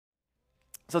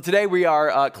So today we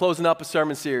are closing up a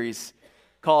sermon series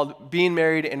called Being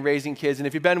Married and Raising Kids. And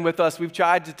if you've been with us, we've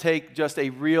tried to take just a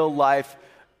real life,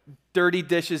 dirty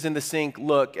dishes in the sink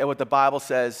look at what the Bible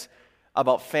says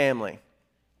about family.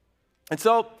 And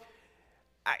so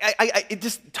I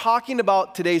just talking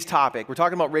about today's topic, we're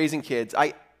talking about raising kids.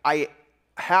 I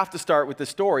have to start with the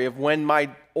story of when my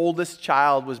oldest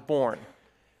child was born.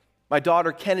 My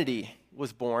daughter Kennedy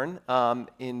was born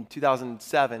in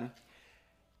 2007.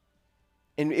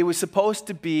 And it was supposed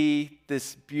to be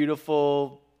this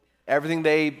beautiful, everything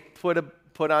they put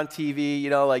on TV,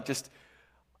 like just,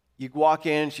 you walk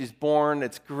in, she's born,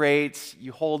 it's great,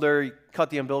 you hold her, you cut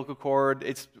the umbilical cord,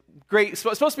 it's great. It's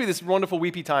supposed to be this wonderful,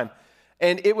 weepy time.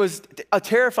 And it was a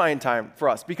terrifying time for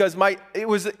us because it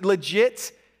was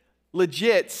legit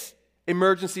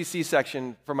emergency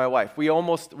C-section for my wife. We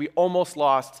almost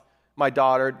lost my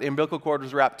daughter. The umbilical cord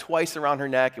was wrapped twice around her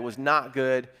neck. It was not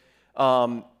good.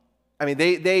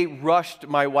 They rushed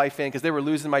my wife in because they were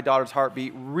losing my daughter's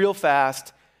heartbeat real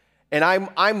fast, and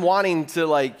I'm wanting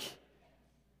to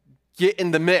get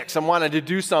in the mix. I'm wanting to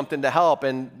do something to help,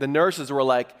 and the nurses were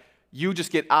like, "You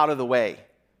just get out of the way.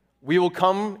 We will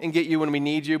come and get you when we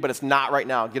need you, but it's not right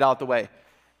now. Get out the way."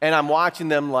 And I'm watching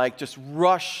them just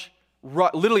rush,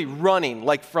 literally running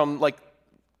from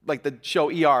the show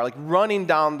ER, running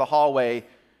down the hallway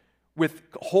with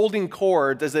holding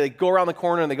cords as they go around the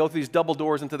corner and they go through these double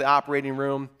doors into the operating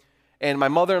room. And my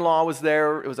mother-in-law was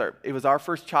there. It was our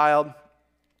first child,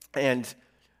 and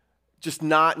just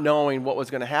not knowing what was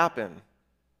going to happen.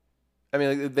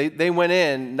 They went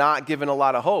in not given a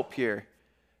lot of hope here.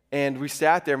 And we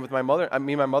sat there with me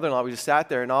and my mother-in-law, we just sat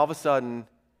there, and all of a sudden,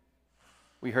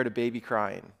 we heard a baby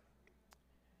crying.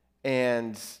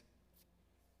 And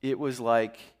it was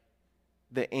like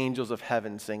the angels of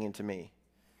heaven singing to me.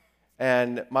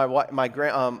 And my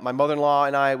mother-in-law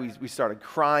and I, we started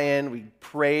crying. We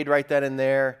prayed right then and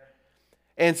there.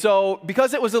 And so,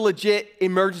 because it was a legit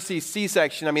emergency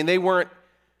C-section, they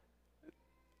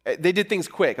did things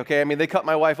quick, okay? They cut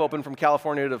my wife open from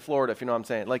California to Florida, if you know what I'm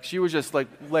saying. She was just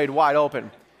laid wide open.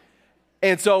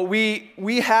 And so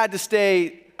we had to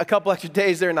stay a couple extra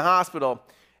days there in the hospital,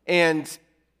 and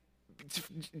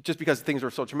just because things were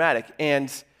so traumatic.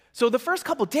 And so the first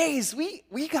couple days,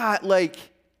 we got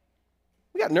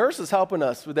nurses helping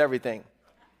us with everything.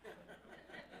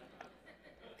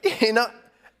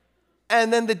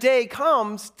 And then the day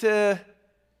comes to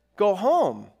go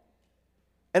home.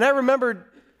 And I remember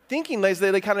thinking,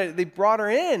 they brought her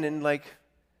in and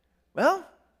well,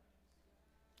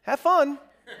 have fun.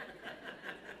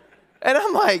 And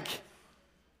I'm like,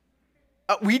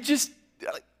 we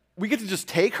get to just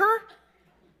take her?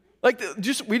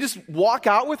 We just walk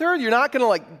out with her? You're not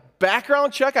going to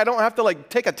background check? I don't have to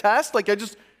take a test? You're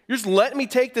just letting me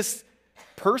take this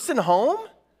person home?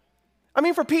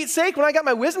 For Pete's sake, when I got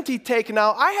my wisdom teeth taken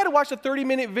out, I had to watch a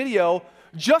 30-minute video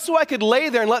just so I could lay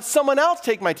there and let someone else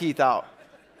take my teeth out.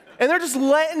 And they're just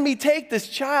letting me take this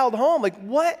child home.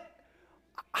 What?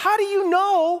 How do you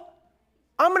know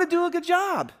I'm going to do a good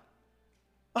job?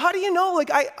 How do you know,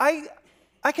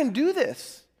 I can do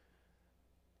this?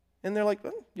 And they're like,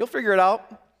 well, you'll figure it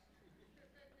out.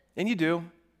 And you do,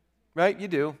 right? You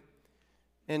do.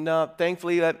 And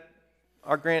thankfully that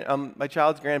my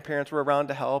child's grandparents were around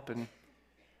to help.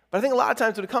 But I think a lot of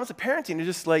times when it comes to parenting, you're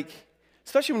just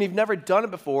especially when you've never done it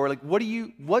before, what do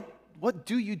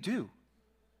you do?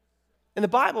 And the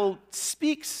Bible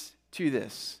speaks to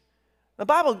this. The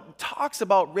Bible talks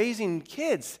about raising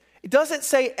kids. It doesn't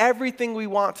say everything we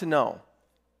want to know.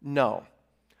 No.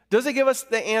 Does it give us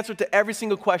the answer to every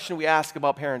single question we ask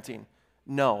about parenting?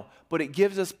 No. But it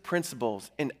gives us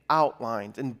principles and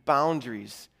outlines and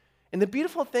boundaries. And the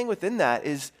beautiful thing within that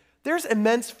is there's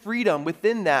immense freedom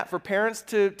within that for parents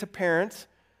to parent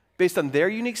based on their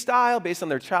unique style, based on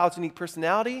their child's unique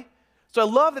personality. So I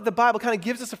love that the Bible kind of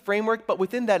gives us a framework, but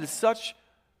within that is such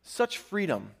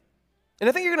freedom. And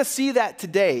I think you're going to see that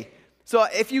today. So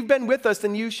if you've been with us,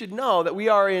 then you should know that we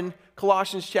are in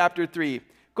Colossians chapter 3.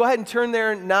 Go ahead and turn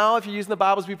there now if you're using the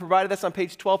Bibles we provided. That's on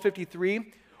page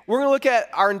 1253. We're going to look at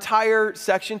our entire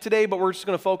section today, but we're just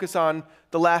going to focus on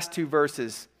the last two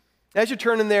verses. As you're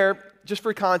turning there, just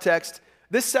for context,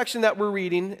 this section that we're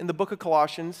reading in the book of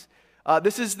Colossians,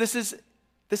 this is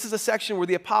a section where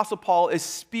the Apostle Paul is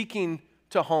speaking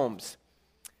to homes.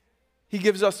 He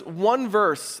gives us one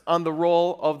verse on the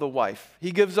role of the wife.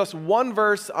 He gives us one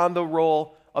verse on the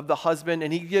role of the husband,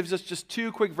 and he gives us just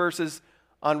two quick verses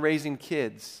on raising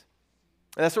kids.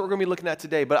 And that's what we're going to be looking at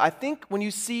today. But I think when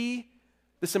you see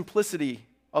the simplicity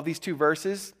of these two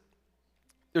verses,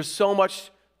 there's so much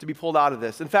to be pulled out of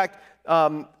this. In fact,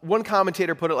 one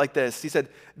commentator put it like this. He said,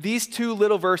 these two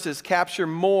little verses capture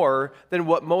more than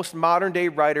what most modern-day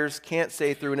writers can't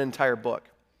say through an entire book.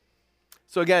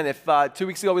 So again, if 2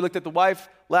 weeks ago we looked at the wife,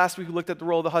 last week we looked at the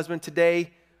role of the husband,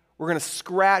 today we're going to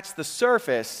scratch the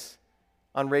surface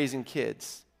on raising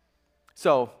kids.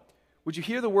 So, would you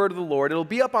hear the word of the Lord? It'll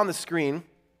be up on the screen.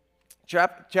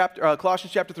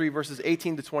 Colossians chapter 3, verses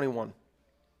 18 to 21. It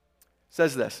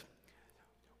says this,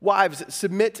 wives,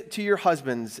 submit to your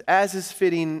husbands as is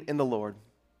fitting in the Lord.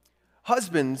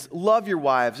 Husbands, love your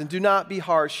wives and do not be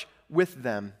harsh with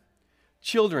them.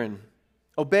 Children,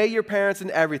 obey your parents in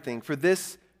everything, for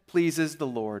this pleases the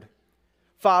Lord.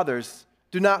 Fathers,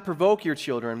 do not provoke your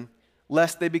children,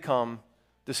 lest they become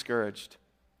discouraged.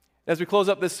 As we close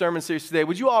up this sermon series today,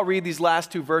 would you all read these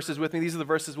last two verses with me? These are the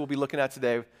verses we'll be looking at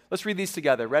today. Let's read these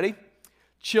together. Ready?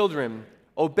 Children,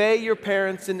 obey your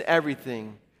parents in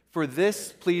everything, for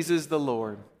this pleases the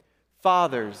Lord.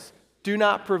 Fathers, do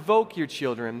not provoke your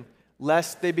children,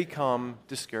 lest they become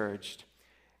discouraged.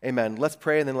 Amen. Let's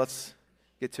pray and then let's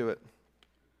get to it.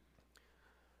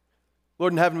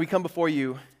 Lord in heaven, we come before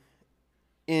you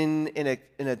in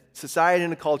a society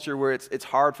and a culture where it's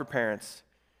hard for parents.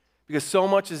 Because so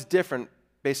much is different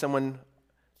based on when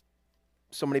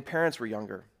so many parents were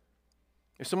younger.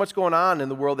 There's so much going on in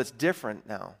the world that's different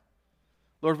now.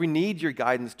 Lord, we need your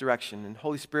guidance, direction. And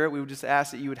Holy Spirit, we would just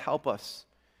ask that you would help us,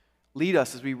 lead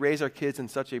us as we raise our kids in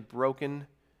such a broken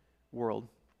world.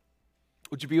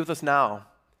 Would you be with us now,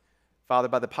 Father,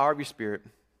 by the power of your Spirit,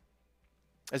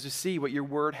 as we see what your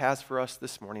word has for us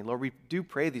this morning. Lord, we do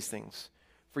pray these things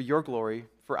for your glory,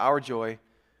 for our joy.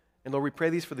 And Lord, we pray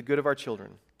these for the good of our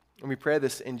children. And we pray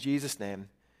this in Jesus' name.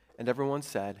 And everyone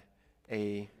said,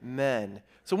 amen.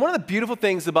 So one of the beautiful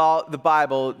things about the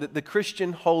Bible, the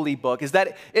Christian holy book, is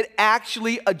that it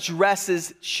actually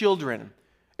addresses children.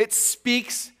 It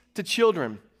speaks to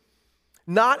children.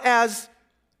 Not as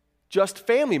just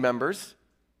family members,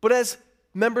 but as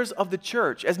members of the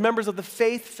church, as members of the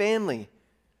faith family.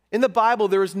 In the Bible,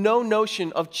 there is no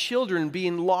notion of children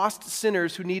being lost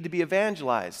sinners who need to be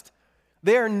evangelized.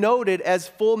 They are noted as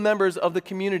full members of the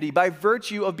community by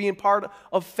virtue of being part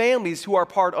of families who are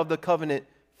part of the covenant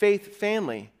faith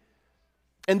family.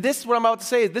 And this, what I'm about to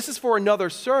say, this is for another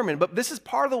sermon, but this is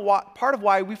part of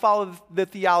why we follow the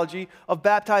theology of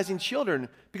baptizing children,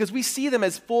 because we see them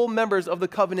as full members of the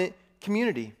covenant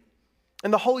community.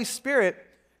 And the Holy Spirit,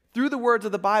 through the words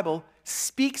of the Bible,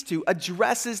 speaks to,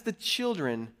 addresses the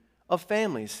children of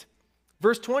families.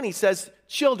 Verse 20 says,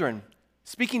 children,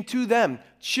 speaking to them,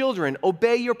 children,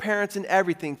 obey your parents in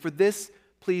everything, for this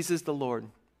pleases the Lord.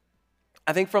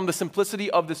 I think from the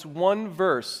simplicity of this one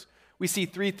verse, we see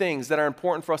three things that are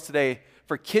important for us today,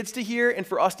 for kids to hear and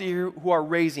for us to hear who are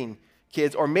raising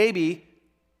kids, or maybe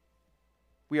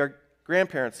we are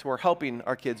grandparents who are helping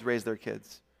our kids raise their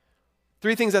kids.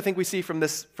 Three things I think we see from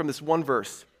this one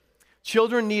verse.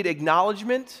 Children need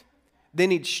acknowledgement, they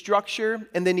need structure,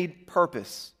 and they need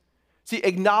purpose. See,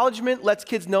 acknowledgement lets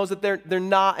kids know that they're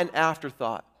not an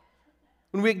afterthought.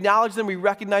 When we acknowledge them, we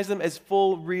recognize them as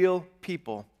full, real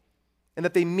people, and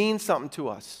that they mean something to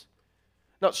us.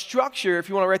 Now, structure, if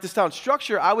you want to write this down,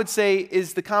 structure, I would say,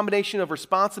 is the combination of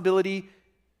responsibility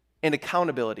and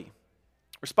accountability.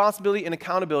 Responsibility and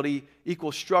accountability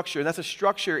equals structure, and that's a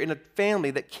structure in a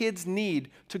family that kids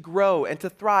need to grow and to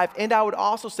thrive, and I would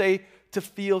also say to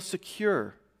feel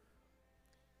secure.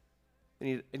 They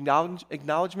need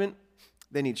acknowledgement,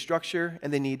 they need structure,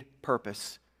 and they need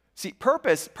purpose. See,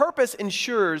 purpose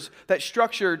ensures that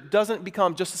structure doesn't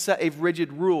become just a set of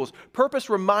rigid rules. Purpose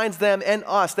reminds them and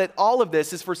us that all of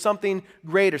this is for something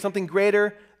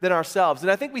greater than ourselves.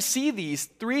 And I think we see these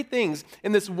three things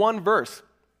in this one verse.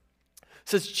 It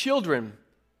says, children,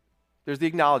 there's the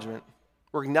acknowledgement.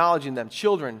 We're acknowledging them.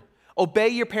 Children, obey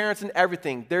your parents in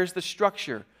everything. There's the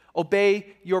structure.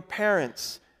 Obey your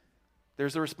parents.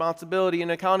 There's the responsibility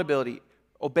and accountability.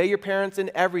 Obey your parents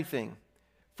in everything,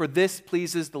 for this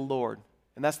pleases the Lord.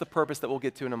 And that's the purpose that we'll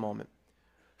get to in a moment.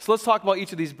 So let's talk about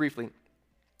each of these briefly.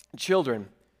 Children,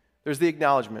 there's the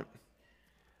acknowledgement.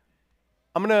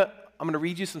 I'm gonna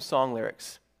read you some song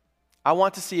lyrics. I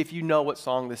want to see if you know what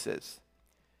song this is.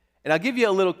 And I'll give you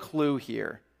a little clue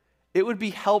here. It would be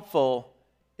helpful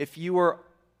if you were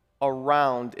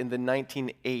around in the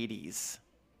 1980s.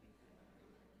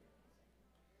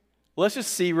 Let's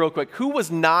just see real quick. Who was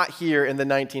not here in the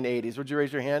 1980s? Would you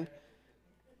raise your hand?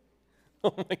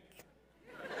 Oh my God.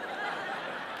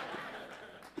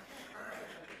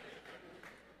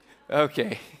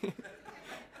 Okay.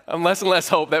 I'm less and less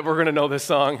hope that we're going to know this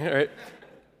song. All right.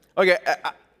 Okay.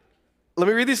 Let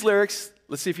me read these lyrics.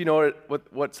 Let's see if you know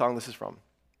what song this is from.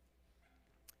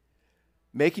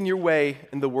 Making your way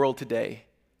in the world today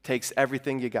takes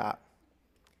everything you got.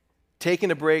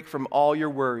 Taking a break from all your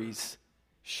worries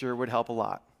sure would help a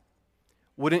lot.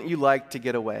 Wouldn't you like to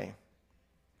get away?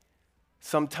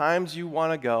 Sometimes you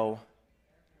want to go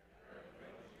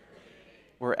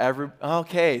wherever.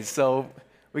 Okay, so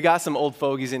we got some old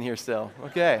fogies in here still.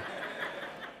 Okay.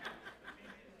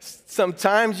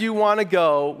 Sometimes you want to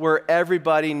go where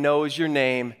everybody knows your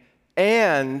name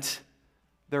and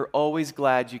they're always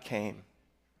glad you came.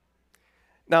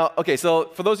 Now, okay, so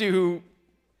for those of you who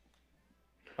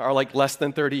are like less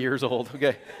than 30 years old,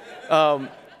 okay,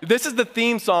 this is the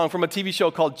theme song from a TV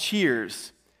show called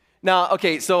Cheers. Now,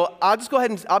 okay, so I'll just go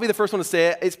ahead and I'll be the first one to say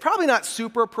it. It's probably not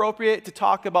super appropriate to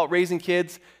talk about raising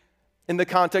kids in the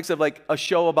context of like a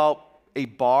show about a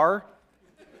bar,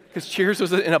 because Cheers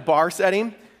was in a bar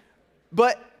setting.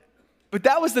 But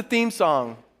that was the theme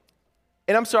song.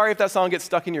 And I'm sorry if that song gets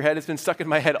stuck in your head. It's been stuck in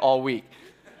my head all week.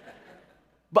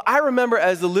 But I remember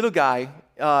as a little guy,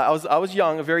 I was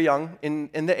young, very young, in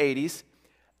the 80s,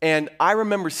 and I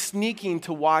remember sneaking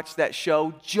to watch that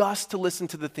show just to listen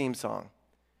to the theme song.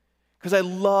 Because I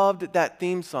loved that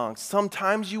theme song.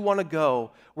 Sometimes you want to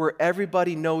go where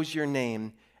everybody knows your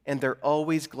name and they're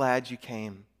always glad you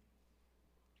came.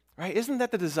 Right? Isn't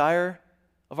that the desire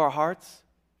of our hearts?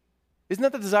 Isn't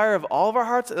that the desire of all of our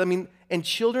hearts? I mean, and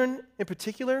children in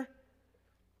particular?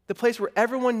 The place where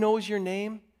everyone knows your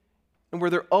name and where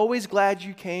they're always glad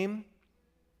you came?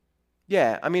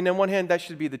 Yeah, I mean, on one hand, that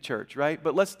should be the church, right?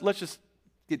 But let's just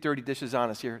get dirty dishes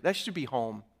honest here. That should be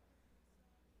home.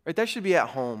 Right? That should be at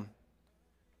home.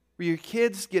 Where your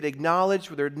kids get acknowledged,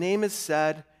 where their name is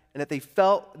said, and that they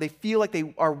feel like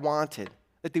they are wanted,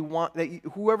 that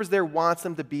whoever's there wants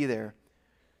them to be there.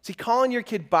 See, calling your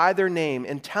kid by their name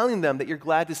and telling them that you're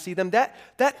glad to see them, that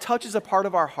touches a part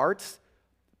of our hearts,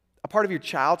 a part of your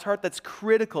child's heart that's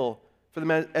critical for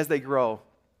them as they grow.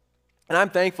 And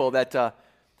I'm thankful that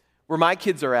where my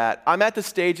kids are at, I'm at the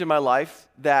stage in my life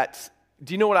that,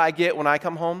 do you know what I get when I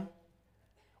come home?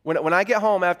 When I get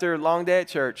home after a long day at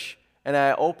church and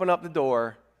I open up the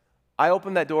door, I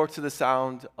open that door to the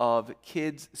sound of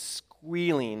kids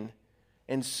squealing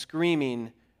and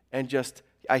screaming and just,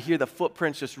 I hear the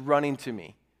footprints just running to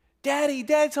me. Daddy,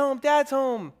 Dad's home, Dad's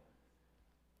home.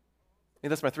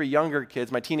 And that's my 3 younger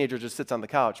kids. My teenager just sits on the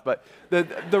couch. But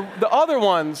the other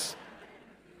ones,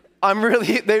 they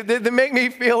make me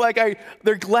feel like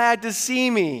they're glad to see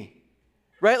me.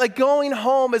 Right? Like going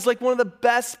home is like one of the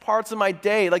best parts of my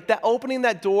day. Like that opening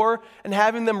that door and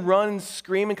having them run and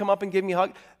scream and come up and give me a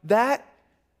hug. That,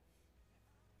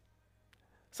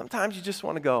 sometimes you just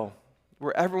want to go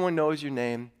where everyone knows your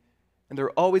name and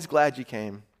they're always glad you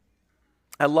came.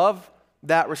 I love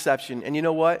that reception. And you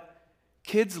know what?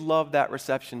 Kids love that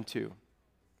reception too.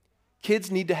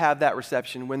 Kids need to have that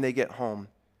reception when they get home.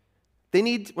 They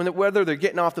need, whether they're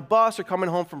getting off the bus or coming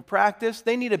home from practice,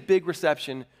 they need a big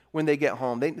reception when they get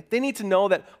home. They need to know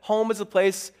that home is a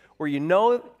place where we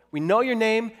know your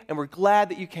name and we're glad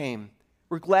that you came.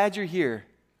 We're glad you're here.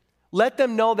 Let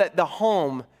them know that the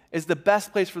home is the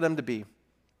best place for them to be.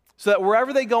 So that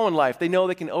wherever they go in life, they know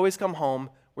they can always come home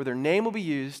where their name will be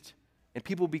used and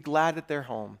people will be glad that they're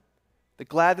home. They're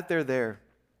glad that they're there.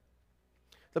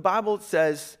 The Bible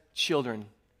says children.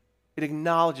 It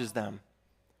acknowledges them.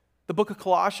 The book of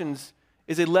Colossians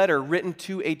is a letter written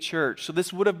to a church. So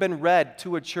this would have been read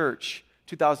to a church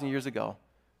 2,000 years ago.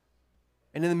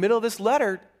 And in the middle of this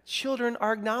letter, children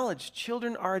are acknowledged.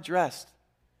 Children are addressed.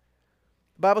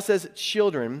 The Bible says,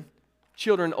 children,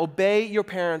 obey your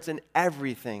parents in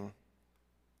everything.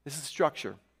 This is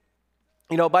structure.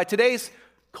 You know, by today's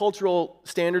cultural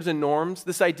standards and norms,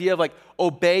 this idea of like,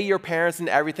 obey your parents in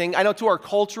everything, I know to our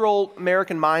cultural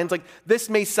American minds, like this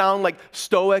may sound like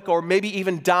stoic or maybe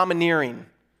even domineering.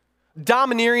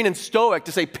 Domineering and stoic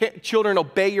to say, children,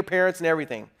 obey your parents in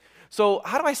everything. So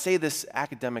how do I say this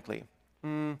academically?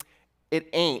 It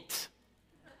ain't.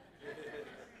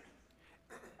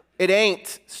 It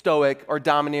ain't stoic or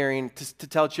domineering to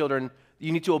tell children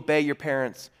you need to obey your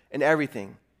parents in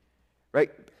everything,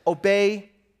 right? Obey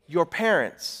your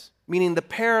parents, meaning the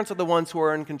parents are the ones who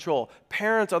are in control.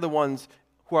 Parents are the ones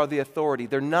who are the authority.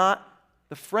 They're not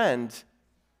the friend,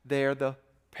 they're the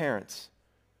parents.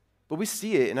 But we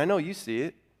see it, and I know you see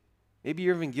it. Maybe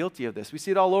you're even guilty of this. We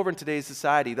see it all over in today's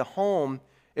society. The home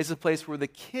is a place where the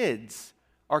kids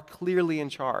are clearly in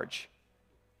charge.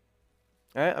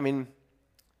 Right? I mean,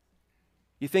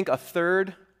 you think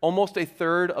almost a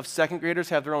third of second graders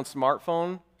have their own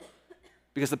smartphone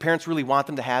because the parents really want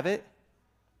them to have it?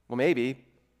 Well, maybe.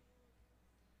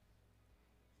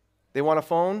 They want a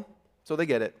phone, so they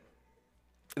get it.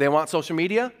 They want social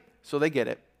media, so they get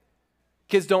it.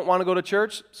 Kids don't want to go to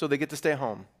church, so they get to stay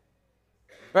home.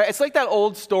 Right? It's like that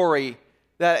old story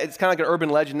that it's kind of like an urban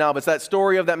legend now, but it's that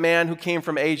story of that man who came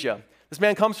from Asia. This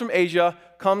man comes from Asia,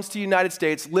 comes to the United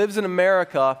States, lives in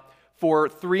America for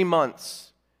 3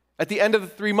 months. At the end of the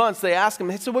 3 months, they ask him,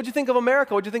 hey, so what'd you think of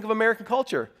America? What'd you think of American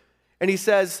culture? And he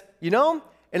says,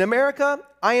 in America,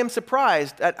 I am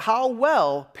surprised at how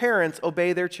well parents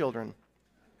obey their children.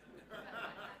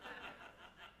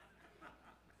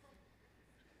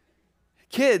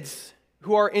 Kids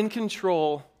who are in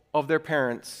control of their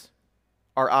parents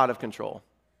are out of control.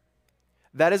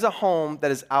 That is a home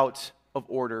that is out of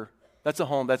order. That's a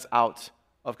home that's out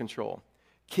of control.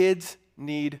 Kids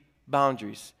need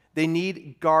boundaries. They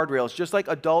need guardrails, just like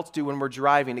adults do when we're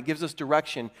driving. It gives us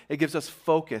direction. It gives us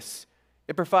focus.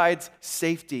 It provides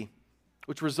safety,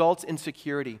 which results in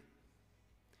security.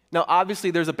 Now,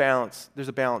 obviously, there's a balance. There's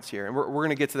a balance here, and we're going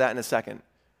to get to that in a second.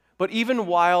 But even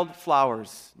wild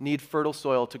flowers need fertile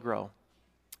soil to grow.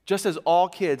 Just as all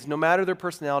kids, no matter their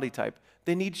personality type,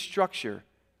 they need structure,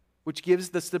 which gives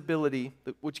the stability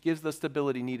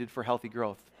needed for healthy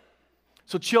growth.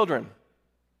 So children,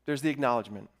 there's the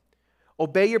acknowledgement.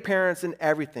 Obey your parents in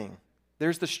everything.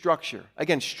 There's the structure.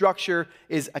 Again, structure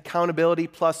is accountability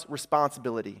plus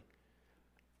responsibility.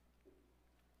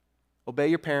 Obey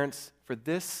your parents, for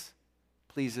this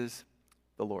pleases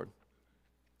the Lord.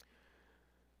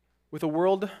 With a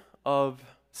world of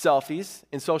selfies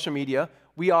in social media,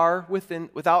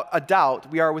 without a doubt,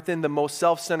 we are within the most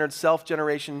self-centered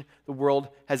self-generation the world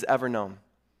has ever known.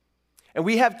 And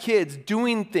we have kids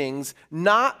doing things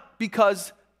not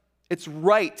because it's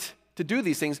right to do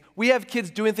these things. We have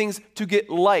kids doing things to get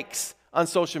likes on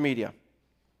social media.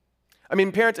 I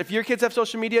mean, parents, if your kids have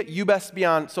social media, you best be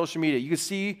on social media. You can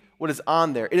see what is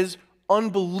on there. It is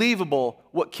unbelievable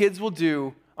what kids will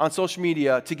do on social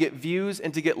media to get views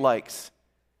and to get likes.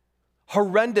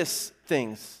 Horrendous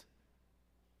things.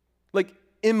 Like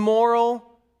immoral,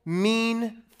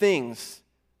 mean things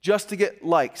just to get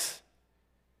likes.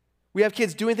 We have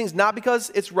kids doing things not because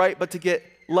it's right, but to get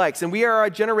likes. And we are a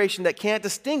generation that can't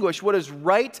distinguish what is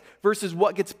right versus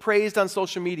what gets praised on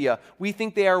social media. We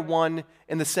think they are one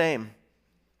and the same.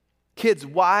 Kids,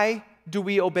 why do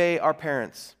we obey our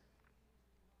parents?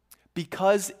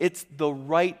 Because it's the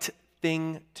right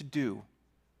thing to do.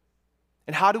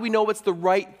 And how do we know what's the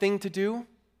right thing to do?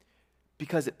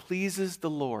 Because it pleases the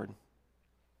Lord.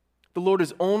 The Lord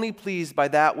is only pleased by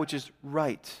that which is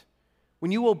right.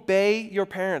 When you obey your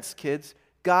parents, kids,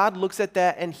 God looks at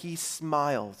that and he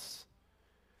smiles.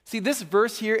 See, this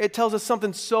verse here, it tells us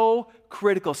something so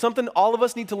critical, something all of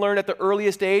us need to learn at the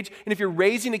earliest age. And if you're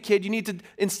raising a kid, you need to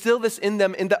instill this in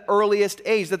them in the earliest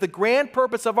age, that the grand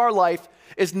purpose of our life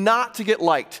is not to get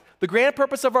liked. The grand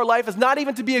purpose of our life is not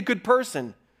even to be a good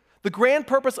person. The grand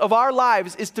purpose of our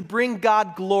lives is to bring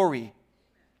God glory.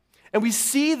 And we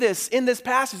see this in this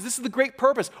passage. This is the great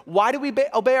purpose. Why do we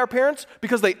obey our parents?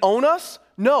 Because they own us?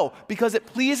 No, because it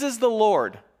pleases the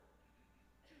Lord.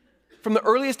 From the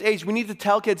earliest age, we need to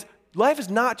tell kids, life is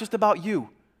not just about you.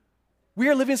 We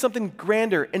are living something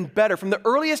grander and better. From the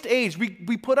earliest age,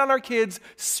 we put on our kids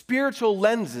spiritual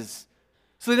lenses.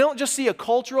 So they don't just see a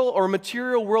cultural or a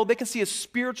material world, they can see a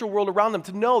spiritual world around them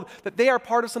to know that they are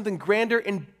part of something grander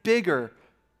and bigger.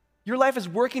 Your life is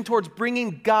working towards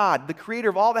bringing God, the creator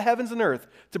of all the heavens and earth,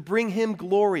 to bring him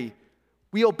glory.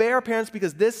 We obey our parents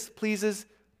because this pleases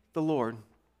the Lord.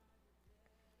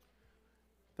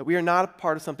 That we are not a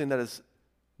part of something that is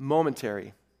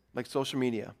momentary, like social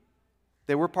media.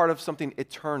 That we're part of something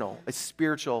eternal, a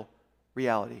spiritual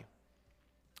reality.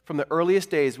 From the earliest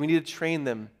days, we need to train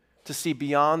them to see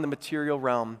beyond the material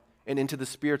realm and into the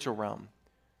spiritual realm.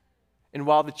 And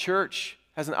while the church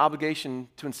has an obligation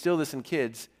to instill this in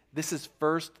kids, this is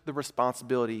first the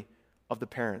responsibility of the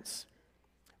parents.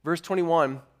 Verse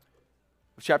 21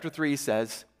 of chapter 3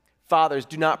 says, "Fathers,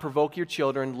 do not provoke your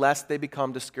children lest they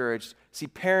become discouraged." See,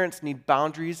 parents need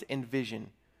boundaries and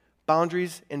vision.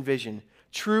 Boundaries and vision.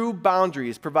 True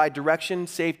boundaries provide direction,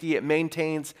 safety. It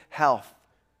maintains health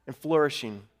and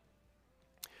flourishing.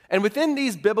 And within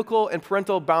these biblical and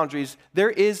parental boundaries, there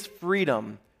is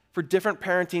freedom for different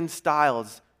parenting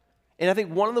styles. And I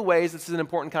think one of the ways this is an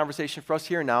important conversation for us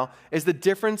here now is the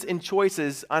difference in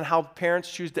choices on how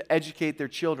parents choose to educate their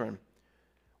children.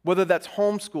 Whether that's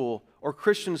homeschool or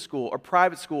Christian school or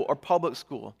private school or public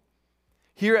school.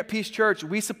 Here at Peace Church,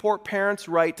 we support parents'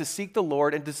 right to seek the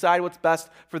Lord and decide what's best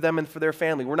for them and for their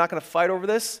family. We're not going to fight over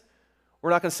this. We're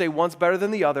not going to say one's better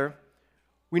than the other.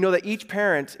 We know that each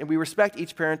parent, and we respect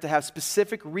each parent to have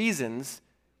specific reasons,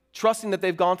 trusting that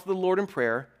they've gone to the Lord in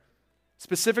prayer,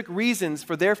 specific reasons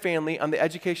for their family on the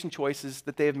education choices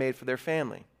that they have made for their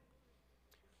family.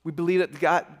 We believe that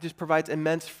God just provides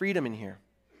immense freedom in here.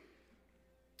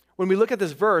 When we look at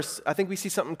this verse, I think we see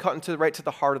something cut right to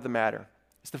the heart of the matter.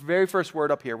 It's the very first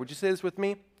word up here. Would you say this with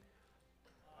me?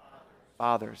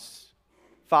 Fathers.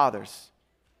 Fathers.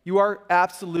 You are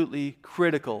absolutely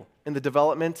critical in the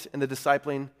development and the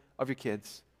discipling of your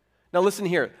kids. Now listen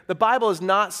here. The Bible is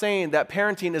not saying that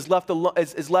parenting is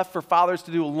left for fathers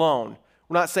to do alone.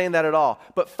 We're not saying that at all.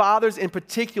 But fathers in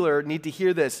particular need to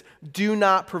hear this. Do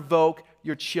not provoke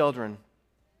your children.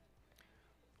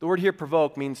 The word here,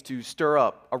 provoke, means to stir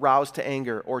up, arouse to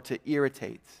anger, or to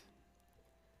irritate.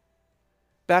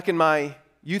 Back in my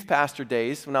youth pastor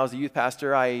days, when I was a youth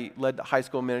pastor, I led high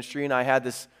school ministry, and I had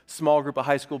this small group of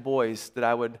high school boys that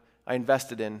I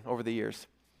invested in over the years.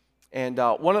 And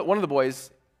one of the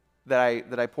boys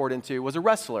that I poured into was a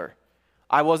wrestler.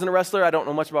 I wasn't a wrestler. I don't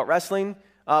know much about wrestling.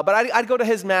 But I'd go to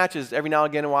his matches every now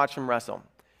and again and watch him wrestle.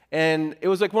 And it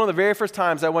was like one of the very first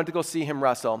times I went to go see him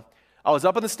wrestle. I was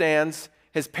up in the stands.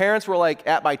 His parents were like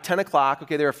at by 10 o'clock.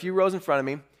 Okay, they were a few rows in front of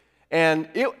me. And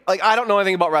I don't know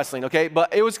anything about wrestling, okay?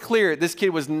 But it was clear this kid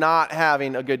was not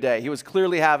having a good day. He was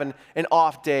clearly having an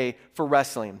off day for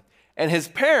wrestling. And his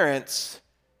parents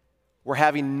were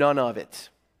having none of it.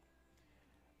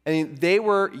 I mean, they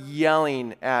were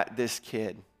yelling at this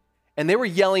kid. And they were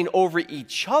yelling over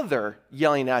each other,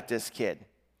 yelling at this kid.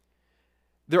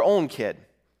 Their own kid.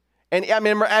 And I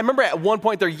remember at one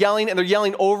point they're yelling and they're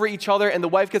yelling over each other, and the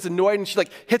wife gets annoyed and she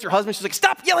like hits her husband. She's like,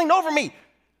 "Stop yelling over me."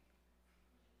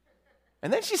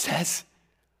 And then she says,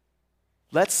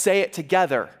 "Let's say it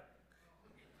together."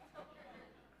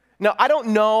 Now, I don't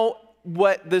know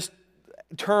what this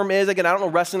term is. Again, I don't know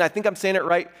wrestling. I think I'm saying it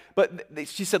right. But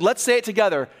she said, "Let's say it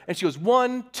together." And she goes,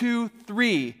 1, 2,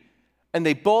 3. And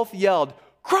they both yelled,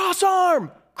 "Cross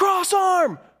arm, cross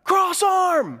arm, cross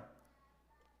arm."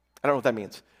 I don't know what that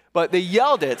means. But they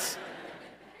yelled it.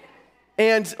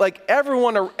 And like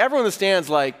everyone in the stands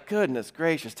like, "Goodness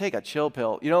gracious, take a chill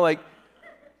pill."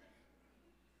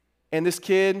 And this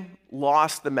kid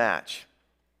lost the match.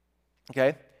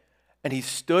 Okay? And he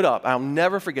stood up. I'll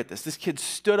never forget this. This kid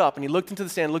stood up and he looked into the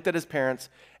stand, looked at his parents,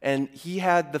 and he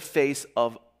had the face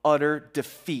of utter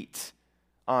defeat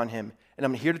on him. And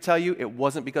I'm here to tell you, it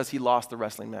wasn't because he lost the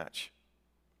wrestling match.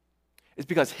 It's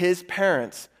because his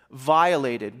parents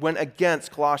went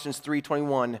against Colossians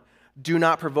 3:21. Do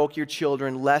not provoke your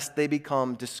children lest they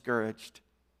become discouraged.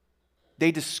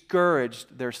 They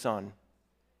discouraged their son.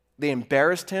 They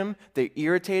embarrassed him. They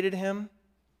irritated him.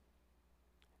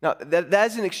 Now,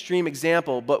 that's an extreme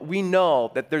example, but we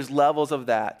know that there's levels of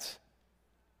that.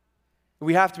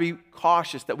 We have to be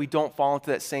cautious that we don't fall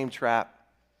into that same trap.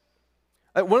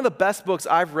 One of the best books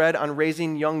I've read on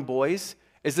raising young boys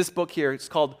is this book here. It's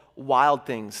called Wild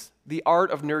Things, The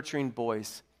Art of Nurturing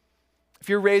Boys. If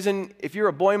you're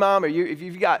a boy mom, or if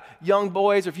you've got young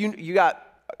boys, or if you got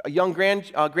a young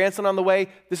grandson on the way,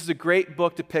 this is a great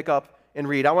book to pick up and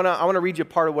read. I want to read you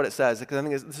part of what it says, because I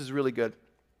think this is really good.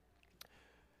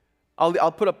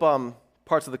 I'll put up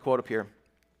parts of the quote up here.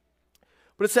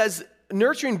 But it says,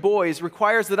 nurturing boys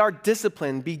requires that our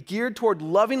discipline be geared toward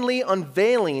lovingly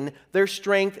unveiling their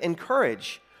strength and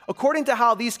courage, according to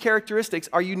how these characteristics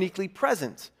are uniquely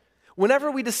present.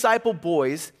 Whenever we disciple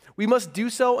boys, we must do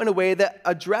so in a way that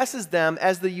addresses them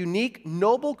as the unique,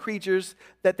 noble creatures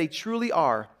that they truly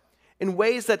are, in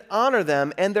ways that honor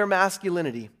them and their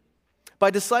masculinity. By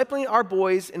discipling our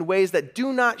boys in ways that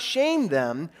do not shame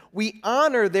them, we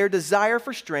honor their desire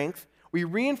for strength, we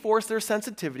reinforce their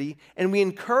sensitivity, and we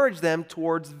encourage them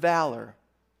towards valor.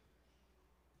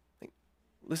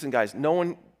 Listen, guys,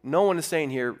 no one is saying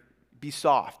here, be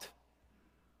soft.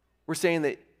 We're saying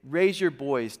that raise your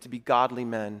boys to be godly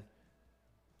men.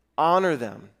 Honor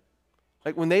them.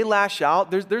 Like when they lash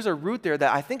out, there's a root there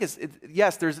that I think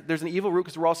yes, there's an evil root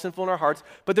because we're all sinful in our hearts,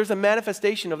 but there's a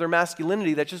manifestation of their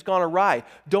masculinity that's just gone awry.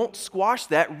 Don't squash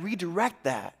that, redirect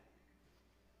that.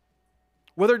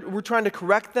 Whether we're trying to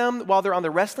correct them while they're on the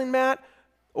wrestling mat,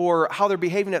 or how they're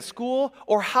behaving at school,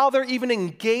 or how they're even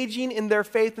engaging in their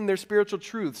faith and their spiritual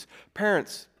truths.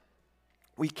 Parents,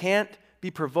 we can't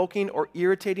be provoking or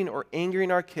irritating or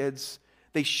angering our kids.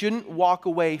 They shouldn't walk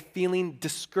away feeling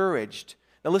discouraged.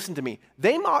 Now listen to me.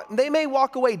 They may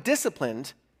walk away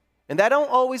disciplined, and that don't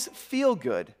always feel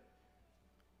good.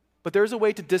 But there's a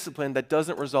way to discipline that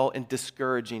doesn't result in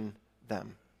discouraging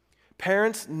them.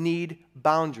 Parents need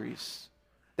boundaries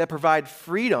that provide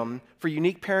freedom for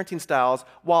unique parenting styles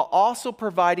while also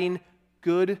providing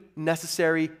good,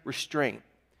 necessary restraint.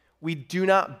 We do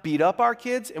not beat up our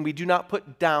kids, and we do not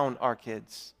put down our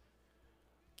kids.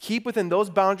 Keep within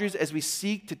those boundaries as we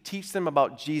seek to teach them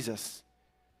about Jesus,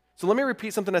 So let me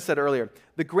repeat something I said earlier.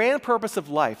 The grand purpose of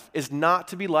life is not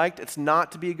to be liked. It's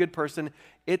not to be a good person.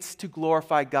 It's to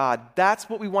glorify God. That's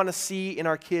what we want to see in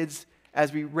our kids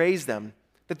as we raise them,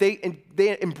 that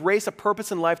they embrace a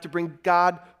purpose in life to bring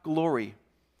God glory.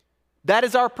 That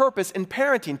is our purpose in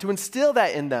parenting, to instill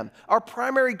that in them. Our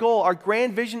primary goal, our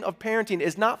grand vision of parenting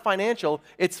is not financial,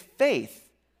 it's faith.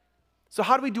 So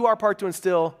how do we do our part to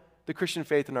instill the Christian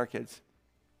faith in our kids?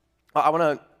 I want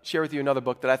to share with you another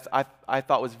book that I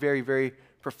thought was very, very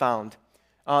profound.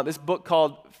 This book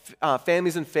called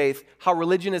Families and Faith, How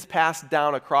Religion is Passed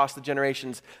Down Across the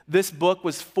Generations. This book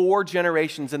was 4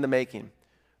 generations in the making.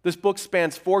 This book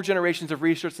spans 4 generations of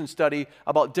research and study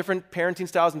about different parenting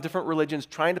styles and different religions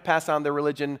trying to pass on their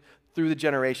religion through the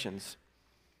generations.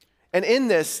 And in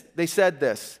this, they said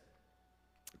this: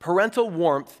 parental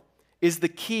warmth is the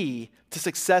key to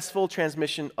successful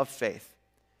transmission of faith.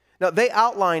 Now, they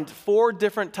outlined 4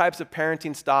 different types of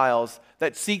parenting styles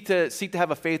that seek to have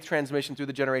a faith transmission through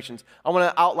the generations. I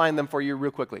want to outline them for you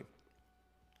real quickly.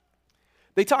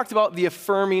 They talked about the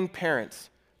affirming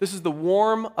parents. This is the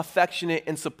warm, affectionate,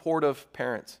 and supportive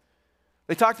parents.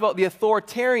 They talked about the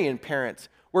authoritarian parents,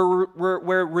 where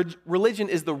religion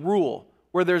is the rule,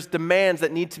 where there's demands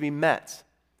that need to be met.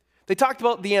 They talked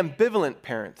about the ambivalent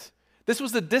parents. This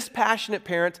was the dispassionate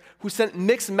parent who sent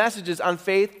mixed messages on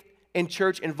faith and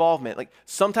church involvement. Like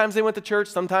sometimes they went to church,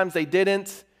 sometimes they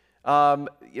didn't.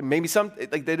 Maybe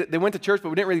they went to church, but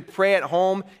we didn't really pray at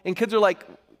home. And kids are like,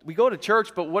 we go to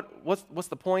church, but what's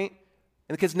the point?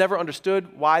 And the kids never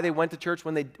understood why they went to church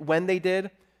when they did.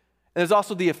 And there's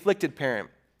also the afflicted parent.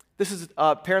 This is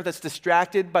a parent that's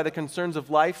distracted by the concerns of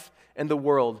life and the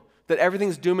world, that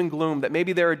everything's doom and gloom, that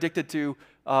maybe they're addicted to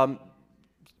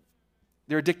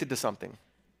something.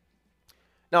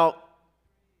 Now,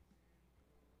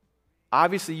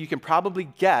 obviously, you can probably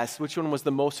guess which one was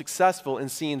the most successful in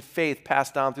seeing faith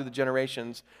passed down through the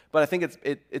generations, but I think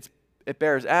it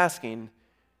bears asking,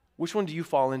 which one do you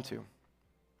fall into?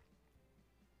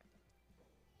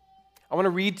 I want to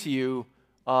read to you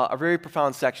a very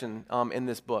profound section in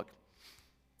this book.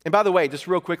 And by the way, just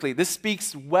real quickly, this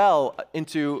speaks well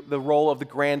into the role of the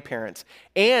grandparents.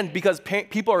 And because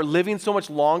people are living so much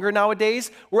longer nowadays,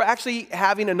 we're actually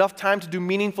having enough time to do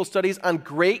meaningful studies on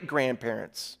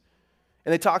great-grandparents.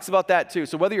 And it talks about that too.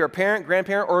 So whether you're a parent,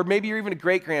 grandparent, or maybe you're even a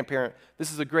great-grandparent,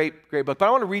 this is a great, great book. But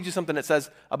I want to read you something that says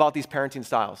about these parenting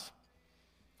styles.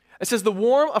 It says, the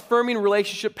warm, affirming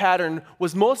relationship pattern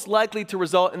was most likely to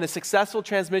result in the successful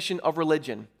transmission of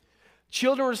religion.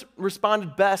 Children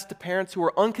responded best to parents who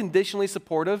were unconditionally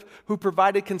supportive, who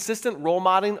provided consistent role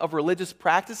modeling of religious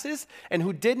practices, and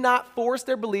who did not force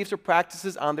their beliefs or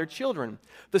practices on their children.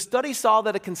 The study saw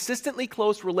that a consistently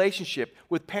close relationship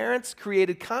with parents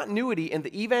created continuity in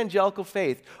the evangelical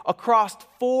faith across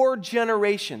 4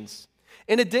 generations.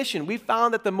 In addition, we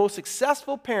found that the most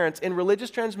successful parents in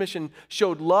religious transmission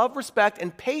showed love, respect,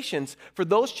 and patience for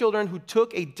those children who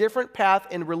took a different path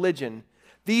in religion.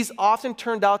 These often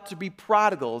turned out to be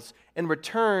prodigals and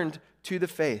returned to the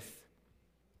faith.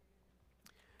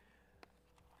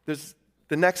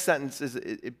 The next sentence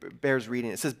it bears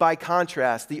reading. It says, by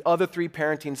contrast, the other 3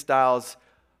 parenting styles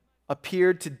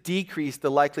appeared to decrease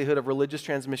the likelihood of religious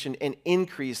transmission and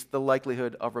increase the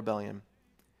likelihood of rebellion.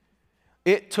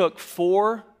 It took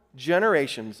 4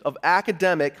 generations of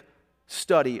academic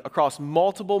study across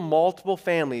multiple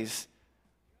families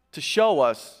to show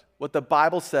us what the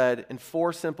Bible said in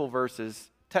 4 simple verses,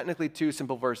 technically 2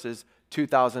 simple verses,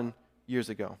 2,000 years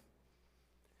ago.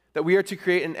 That we are to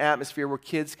create an atmosphere where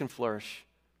kids can flourish,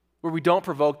 where we don't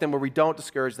provoke them, where we don't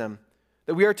discourage them.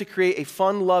 That we are to create a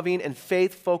fun-loving and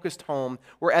faith-focused home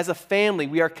where as a family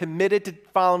we are committed to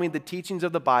following the teachings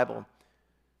of the Bible,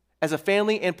 as a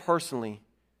family and personally,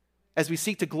 as we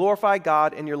seek to glorify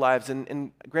God in your lives.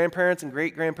 And grandparents and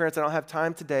great-grandparents, I don't have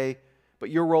time today,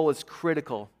 but your role is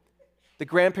critical. The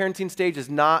grandparenting stage is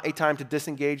not a time to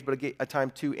disengage, but a time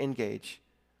to engage.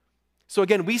 So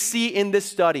again, we see in this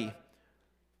study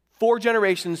 4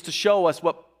 generations to show us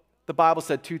what the Bible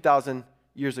said 2,000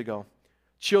 years ago.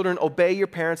 Children, obey your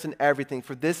parents in everything,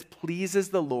 for this pleases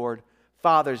the Lord.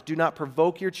 Fathers, do not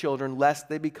provoke your children, lest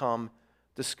they become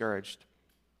discouraged.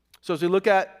 So as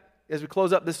we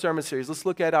close up this sermon series, let's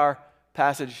look at our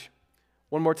passage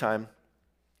one more time.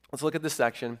 Let's look at this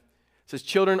section. It says,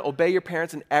 children, obey your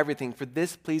parents in everything, for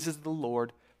this pleases the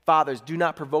Lord. Fathers, do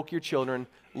not provoke your children,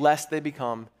 lest they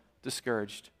become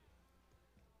discouraged.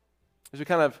 As we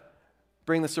kind of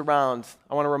bring this around,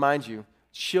 I want to remind you,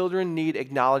 children need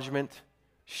acknowledgement,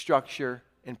 structure,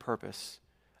 and purpose.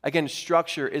 Again,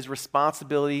 structure is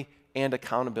responsibility and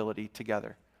accountability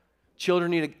together.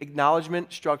 Children need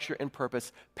acknowledgement, structure, and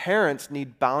purpose. Parents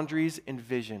need boundaries and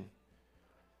vision.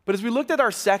 But as we looked at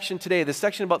our section today, the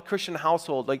section about Christian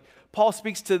household, like Paul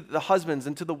speaks to the husbands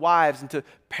and to the wives and to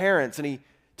parents, and he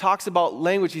talks about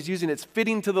language he's using. It's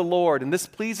fitting to the Lord, and this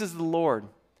pleases the Lord.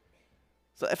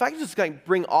 So if I could just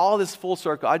bring all this full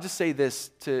circle, I'd just say this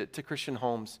to Christian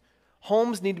homes.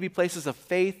 Homes need to be places of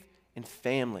faith and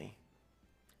family.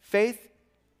 Faith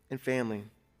and family.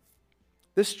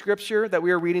 This scripture that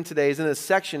we are reading today is in a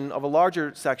section of a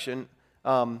larger section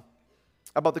about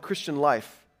the Christian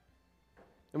life.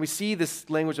 And we see this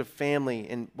language of family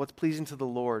and what's pleasing to the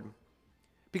Lord.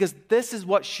 Because this is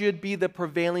what should be the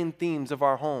prevailing themes of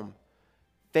our home.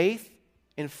 Faith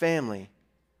and family.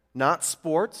 Not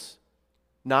sports,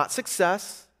 not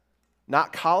success,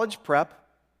 not college prep,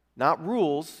 not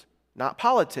rules, not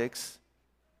politics,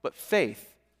 but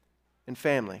faith and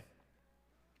family.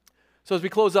 So as we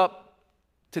close up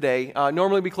today,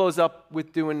 normally we close up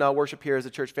with doing worship here as a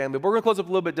church family, but we're going to close up a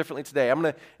little bit differently today. I'm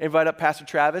going to invite up Pastor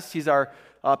Travis. He's our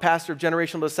pastor of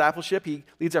generational discipleship. He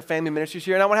leads our family ministries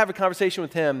here, and I want to have a conversation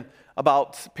with him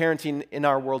about parenting in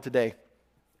our world today.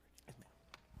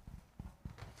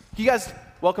 You guys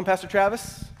welcome Pastor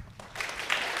Travis.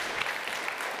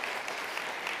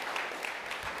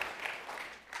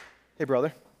 Hey,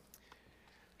 brother.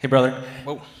 Hey, brother.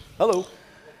 Whoa. Hello.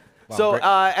 Wow, So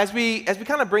as we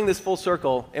kind of bring this full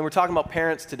circle, and we're talking about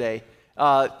parents today,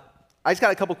 I just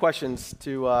got a couple questions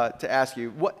to ask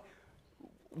you.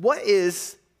 What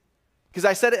is, because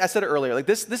I said it earlier, like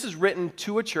this is written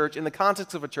to a church in the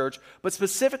context of a church, but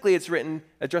specifically it's written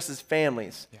addresses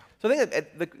families. Yeah. So I think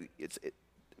it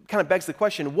kind of begs the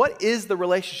question: what is the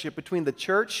relationship between the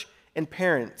church and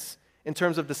parents in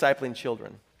terms of discipling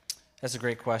children? That's a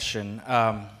great question.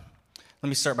 Let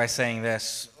me start by saying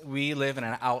this. We live in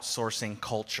an outsourcing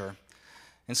culture.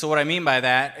 And so what I mean by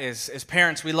that is, as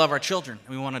parents, we love our children.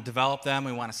 We want to develop them.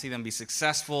 We want to see them be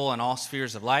successful in all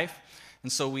spheres of life.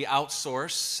 And so we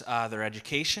outsource their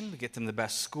education. We get them the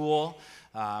best school.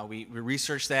 We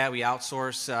research that. We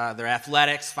outsource their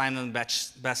athletics, find them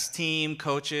the best team,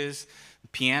 coaches,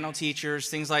 piano teachers,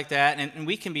 things like that. And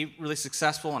we can be really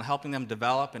successful in helping them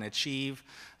develop and achieve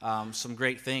some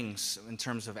great things in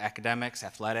terms of academics,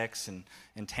 athletics,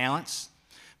 and talents.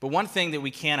 But one thing that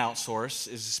we can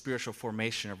outsource is the spiritual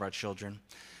formation of our children,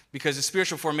 because the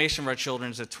spiritual formation of our children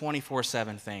is a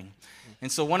 24/7 thing.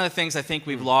 And so one of the things I think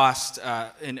we've lost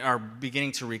and are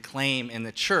beginning to reclaim in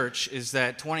the church is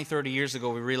that 20, 30 years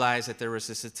ago, we realized that there was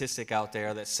a statistic out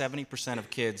there that 70%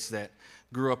 of kids that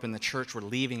grew up in the church were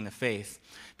leaving the faith,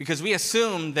 because we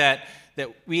assumed that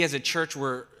we as a church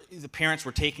the parents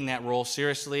were taking that role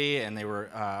seriously, and they were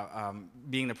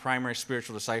being the primary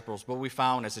spiritual disciples. But we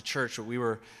found as a church that we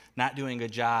were not doing a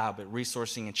good job at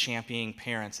resourcing and championing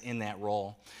parents in that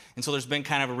role. And so there's been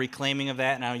kind of a reclaiming of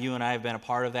that. Now you and I have been a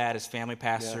part of that as family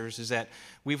pastors, is that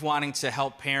we've wanting to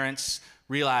help parents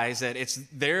realize that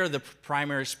they're the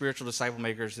primary spiritual disciple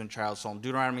makers in a child's soul.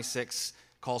 Deuteronomy 6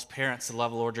 calls parents to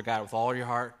love the Lord your God with all your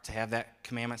heart, to have that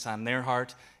commandments on their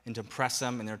heart, and to impress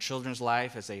them in their children's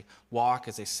life as they walk,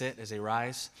 as they sit, as they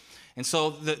rise. And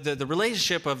so the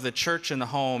relationship of the church and the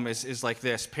home is like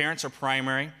this. Parents are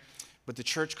primary, but the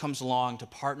church comes along to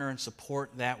partner and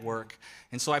support that work.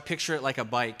 And so I picture it like a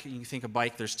bike. You think a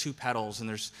bike, there's two pedals, and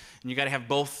you got to have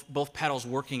both pedals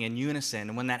working in unison.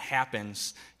 And when that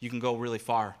happens, you can go really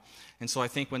far. And so I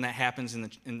think when that happens,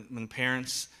 when the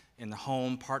parents in the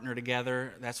home partner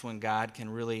together, that's when God can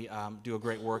really do a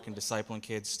great work in discipling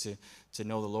kids to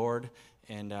know the Lord.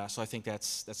 And so I think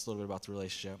that's a little bit about the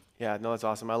relationship. Yeah, no, that's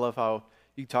awesome. I love how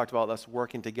you talked about us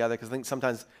working together, because I think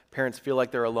sometimes parents feel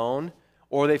like they're alone,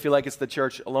 or they feel like it's the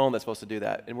church alone that's supposed to do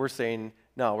that. And we're saying,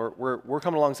 no, we're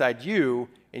coming alongside you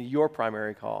in your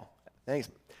primary call. Thanks.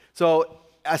 So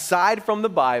aside from the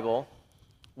Bible,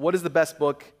 what is the best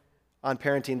book on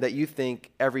parenting that you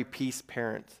think every peace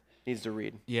parent needs to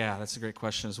read? Yeah, that's a great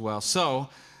question as well. So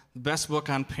the best book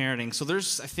on parenting. So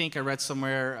I think I read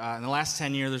somewhere in the last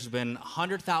 10 years, there's been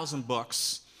 100,000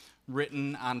 books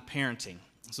written on parenting.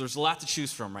 So there's a lot to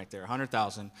choose from right there,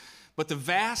 100,000. But the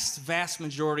vast, vast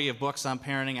majority of books on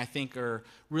parenting, I think, are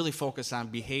really focused on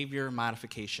behavior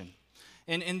modification.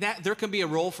 And that there can be a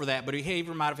role for that, but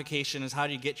behavior modification is how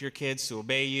do you get your kids to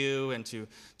obey you and to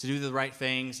do the right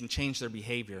things and change their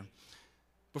behavior.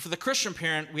 But for the Christian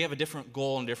parent, we have a different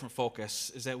goal and different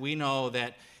focus, is that we know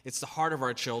that it's the heart of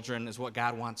our children is what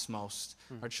God wants most.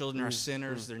 Our children are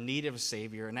sinners, they're in need of a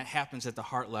Savior, and that happens at the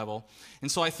heart level.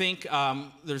 And so I think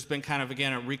there's been kind of,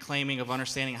 again, a reclaiming of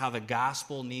understanding how the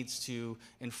gospel needs to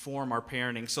inform our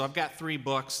parenting. So I've got 3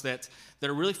 books that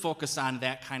are really focused on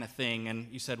that kind of thing. And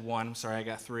you said 1, sorry, I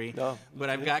got 3. No. But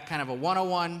I've got kind of a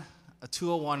 101 a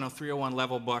 201 and a 301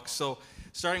 level book. So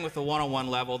starting with the 101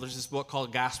 level, there's this book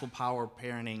called Gospel Power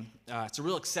Parenting. It's a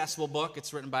real accessible book.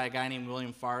 It's written by a guy named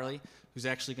William Farley, who's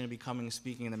actually going to be coming and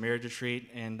speaking in the marriage retreat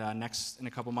in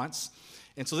a couple months.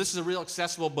 And so this is a real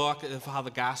accessible book of how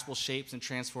the gospel shapes and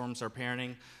transforms our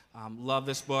parenting. Love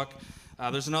this book.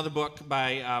 There's another book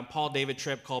by Paul David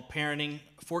Tripp called Parenting,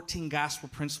 14 Gospel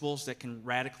Principles That Can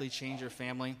Radically Change Your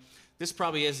Family. This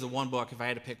probably is the one book, if I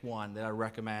had to pick one, that I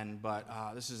recommend, but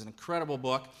this is an incredible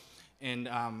book, and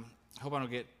I hope I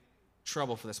don't get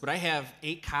trouble for this, but I have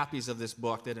 8 copies of this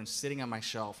book that are sitting on my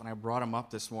shelf, and I brought them up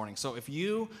this morning. So if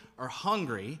you are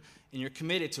hungry and you're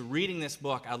committed to reading this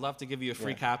book, I'd love to give you a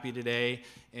free copy today,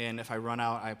 and if I run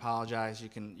out, I apologize. You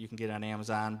can get it on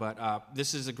Amazon, but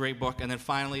this is a great book. And then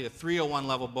finally, the 301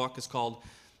 level book is called,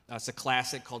 it's a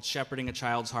classic called Shepherding a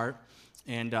Child's Heart,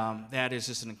 and that is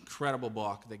just an incredible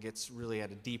book that gets really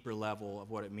at a deeper level of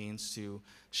what it means to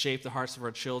shape the hearts of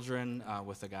our children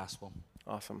with the gospel.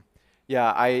 Awesome.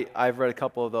 Yeah, I've read a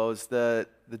couple of those. The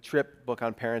Tripp book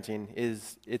on parenting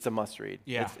it's a must read.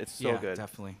 Yeah, it's so good.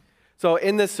 Definitely. So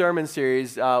in this sermon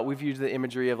series, we've used the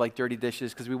imagery of like dirty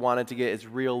dishes because we wanted to get as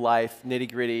real life,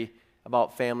 nitty gritty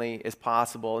about family as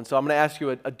possible. And so I'm going to ask you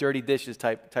a dirty dishes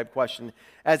type question.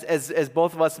 As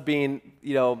both of us being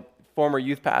former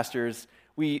youth pastors,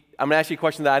 I'm going to ask you a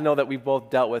question that I know that we've both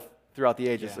dealt with throughout the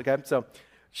ages. Yeah. Okay, so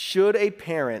should a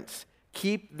parent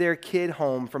keep their kid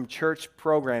home from church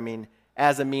programming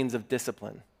as a means of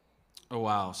discipline? Oh,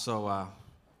 wow. So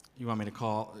you want me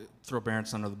to throw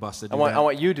parents under the bus to do I that?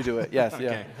 want you to do it, yes.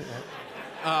 Okay.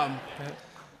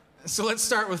 So let's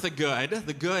start with the good.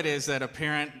 The good is that a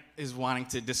parent is wanting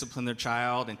to discipline their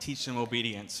child and teach them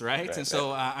obedience, right? And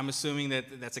so I'm assuming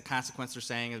that that's a consequence they're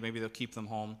saying is maybe they'll keep them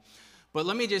home. But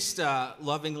let me just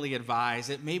lovingly advise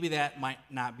that maybe that might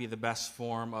not be the best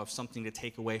form of something to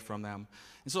take away from them.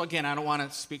 And so again, I don't want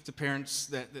to speak to parents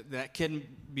that can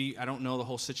be, I don't know the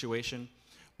whole situation,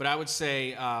 but I would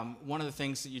say one of the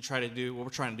things that you try to do, what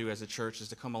we're trying to do as a church is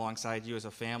to come alongside you as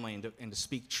a family and to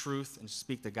speak truth and to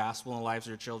speak the gospel in the lives of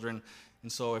your children.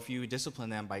 And so if you discipline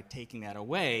them by taking that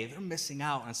away, they're missing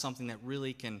out on something that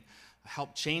really can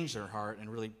help change their heart and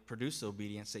really produce the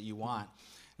obedience that you want.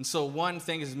 And so one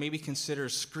thing is maybe consider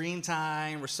screen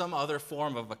time or some other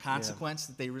form of a consequence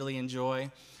that they really enjoy.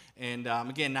 And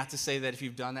again, not to say that if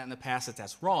you've done that in the past that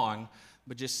that's wrong,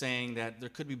 but just saying that there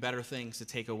could be better things to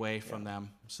take away from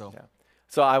them. So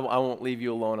I won't leave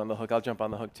you alone on the hook. I'll jump on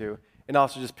the hook too. And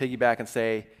also just piggyback and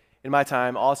say, in my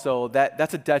time, also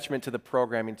that's a detriment to the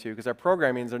programming too, because our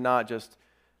programmings are not just,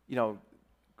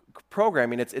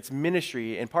 programming, it's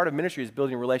ministry, and part of ministry is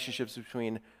building relationships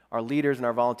between our leaders and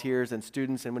our volunteers and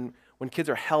students, and when kids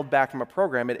are held back from a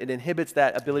program, it inhibits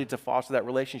that ability to foster that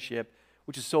relationship,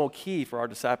 which is so key for our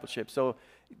discipleship. So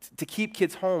to keep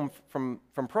kids home from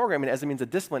programming as a means of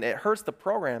discipline, it hurts the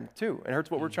program too. It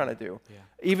hurts what we're trying to do. Yeah.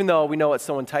 Even though we know it's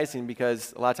so enticing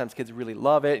because a lot of times kids really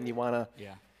love it and you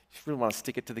really want to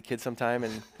stick it to the kids sometime,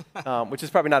 and which is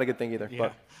probably not a good thing either. Yeah.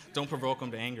 But don't provoke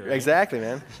them to anger. Right? Exactly,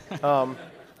 man.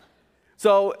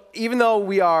 So even though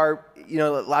we are, a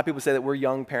lot of people say that we're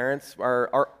young parents.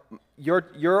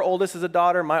 Your oldest is a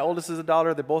daughter, my oldest is a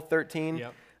daughter. They're both 13.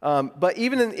 Yep. But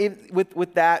even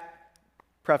with that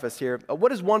preface here,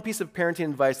 what is one piece of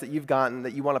parenting advice that you've gotten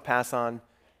that you want to pass on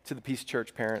to the Peace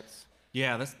Church parents?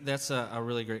 Yeah, that's a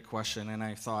really great question, and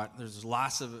I thought there's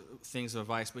lots of things of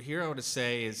advice, but here I would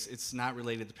say is it's not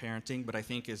related to parenting, but I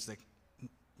think is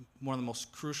one of the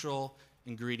most crucial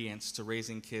ingredients to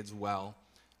raising kids well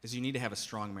is you need to have a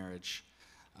strong marriage.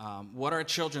 What our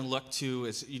children look to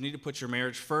is you need to put your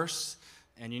marriage first,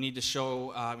 and you need to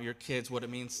show your kids what it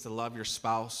means to love your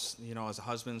spouse, as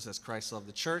husbands, as Christ loved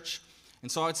the church.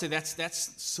 And so I would say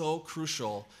that's so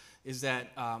crucial, is that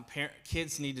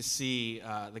kids need to see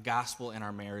the gospel in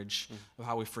our marriage, of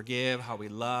how we forgive, how we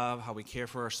love, how we care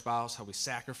for our spouse, how we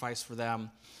sacrifice for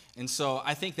them. And so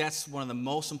I think that's one of the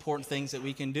most important things that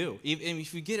we can do. Even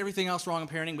if you get everything else wrong in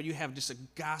parenting, but you have just a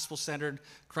gospel-centered,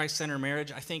 Christ-centered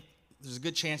marriage, I think there's a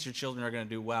good chance your children are going to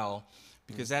do well,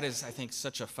 because that is, I think,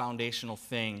 such a foundational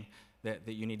thing that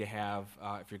you need to have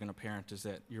if you're going to parent, is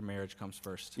that your marriage comes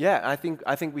first. Yeah, I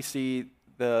think we see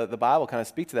the Bible kind of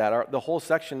speak to that. The whole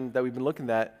section that we've been looking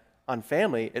at on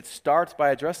family, it starts by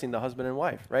addressing the husband and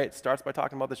wife, right? It starts by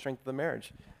talking about the strength of the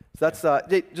marriage. So that's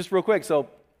just real quick. So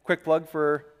quick plug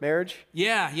for marriage.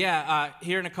 Yeah.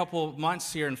 Here in a couple of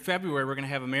months, here in February, we're going to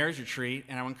have a marriage retreat,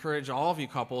 and I would encourage all of you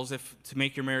couples to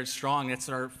make your marriage strong. That's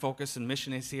our focus and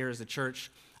mission is here as a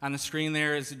church. On the screen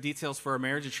there is the details for our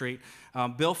marriage retreat.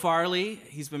 Bill Farley,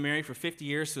 he's been married for 50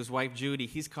 years to his wife Judy.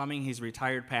 He's coming. He's a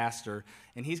retired pastor,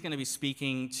 and he's going to be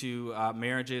speaking to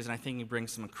marriages, and I think he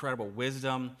brings some incredible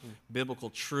wisdom,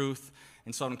 biblical truth.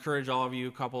 And so I'd encourage all of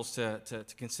you couples to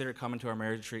consider coming to our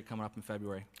marriage retreat coming up in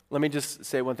February. Let me just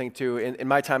say one thing, too. In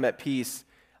my time at Peace,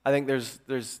 I think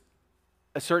there's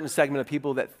a certain segment of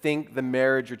people that think the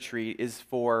marriage retreat is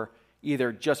for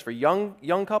either just for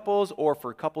young couples or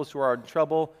for couples who are in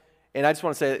trouble. And I just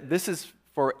want to say this is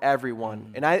for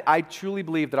everyone. And I truly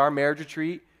believe that our marriage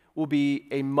retreat will be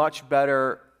a much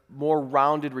better, more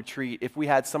rounded retreat if we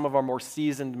had some of our more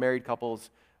seasoned married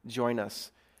couples join us.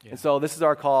 Yeah. And so this is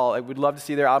our call. I would love to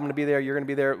see you there. I'm going to be there. You're going to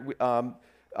be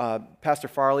there. Pastor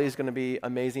Farley is going to be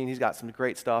amazing. He's got some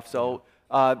great stuff. So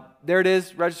there it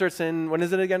is. Register. It's in, when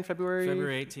is it again? February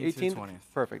 18th to 20th.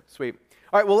 Perfect. Sweet.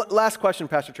 All right, well, last question,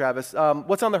 Pastor Travis.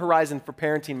 What's on the horizon for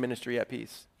parenting ministry at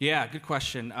Peace? Yeah, good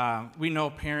question. We know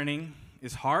parenting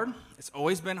is hard. It's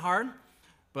always been hard.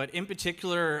 But in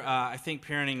particular, I think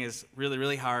parenting is really,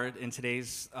 really hard in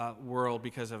today's world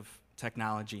because of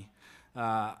technology.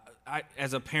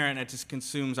 As a parent, it just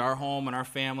consumes our home and our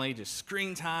family, just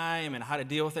screen time and how to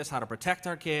deal with this, how to protect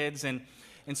our kids. And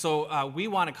so we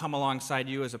want to come alongside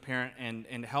you as a parent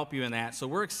and help you in that. So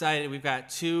we're excited. We've got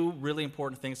two really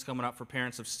important things coming up for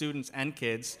parents of students and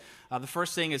kids. The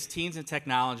first thing is Teens and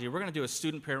Technology. We're going to do a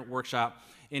student-parent workshop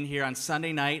in here on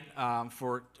Sunday night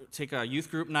take a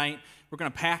youth group night. We're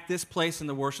going to pack this place in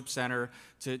the worship center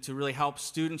to really help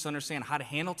students understand how to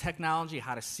handle technology,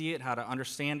 how to see it, how to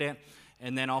understand it.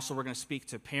 And then also we're going to speak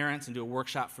to parents and do a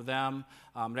workshop for them.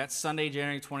 That's Sunday,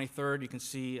 January 23rd. You can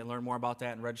see and learn more about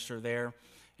that and register there.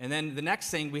 And then the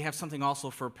next thing, we have something also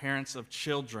for parents of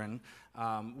children.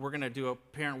 We're going to do a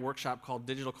parent workshop called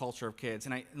Digital Culture of Kids.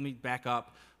 And let me back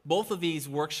up. Both of these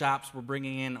workshops, we're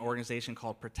bringing in an organization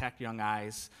called Protect Young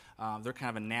Eyes. They're kind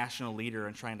of a national leader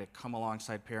in trying to come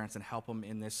alongside parents and help them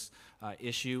in this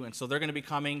issue. And so they're going to be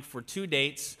coming for 2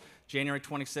 dates, January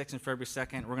 26th and February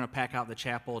 2nd. We're going to pack out the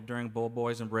chapel during Bold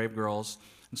Boys and Brave Girls.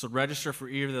 And so register for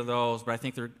either of those, but I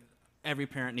think every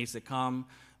parent needs to come.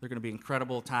 They're going to be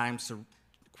incredible times to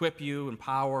equip you,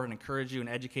 empower, and encourage you and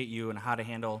educate you on how to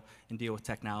handle and deal with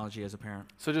technology as a parent.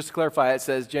 So just to clarify, it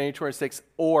says January 26th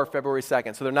or February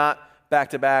 2nd. So they're not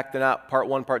back-to-back. They're not part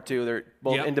one, part two. They're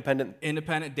both independent.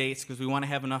 Independent dates because we want to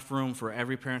have enough room for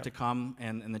every parent to come,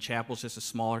 and the chapel's just a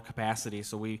smaller capacity.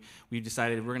 So we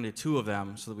decided we're going to do 2 of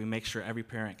them so that we make sure every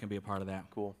parent can be a part of that.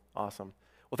 Cool. Awesome.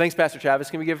 Well, thanks, Pastor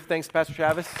Travis. Can we give thanks to Pastor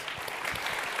Travis?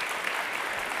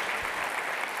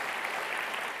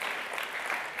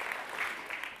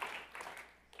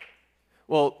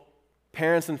 Well,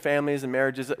 parents and families and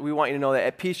marriages, we want you to know that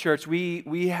at Peace Church,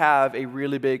 we have a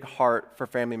really big heart for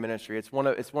family ministry. It's one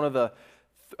of the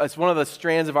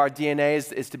strands of our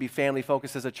DNA is to be family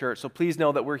focused as a church. So please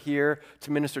know that we're here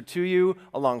to minister to you,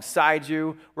 alongside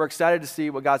you. We're excited to see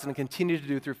what God's going to continue to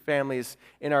do through families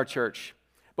in our church.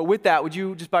 But with that, would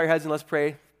you just bow your heads and let's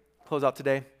pray, close out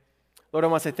today. Lord, I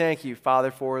want to say thank you,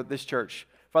 Father, for this church.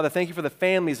 Father, thank you for the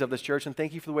families of this church, and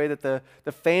thank you for the way that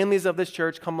the families of this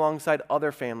church come alongside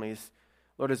other families.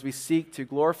 Lord, as we seek to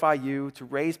glorify you, to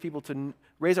raise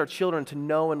our children to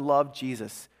know and love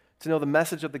Jesus, to know the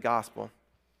message of the gospel.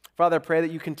 Father, I pray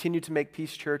that you continue to make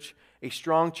Peace Church a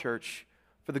strong church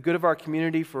for the good of our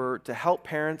community, to help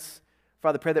parents.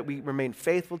 Father, I pray that we remain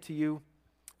faithful to you.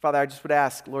 Father, I just would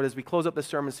ask, Lord, as we close up this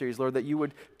sermon series, Lord, that you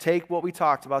would take what we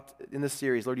talked about in this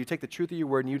series. Lord, you take the truth of your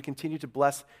word and you would continue to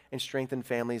bless and strengthen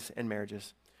families and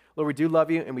marriages. Lord, we do love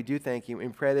you and we do thank you.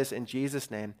 And we pray this in Jesus'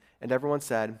 name. And everyone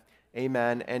said,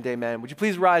 amen and amen. Would you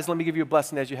please rise? Let me give you a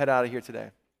blessing as you head out of here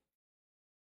today.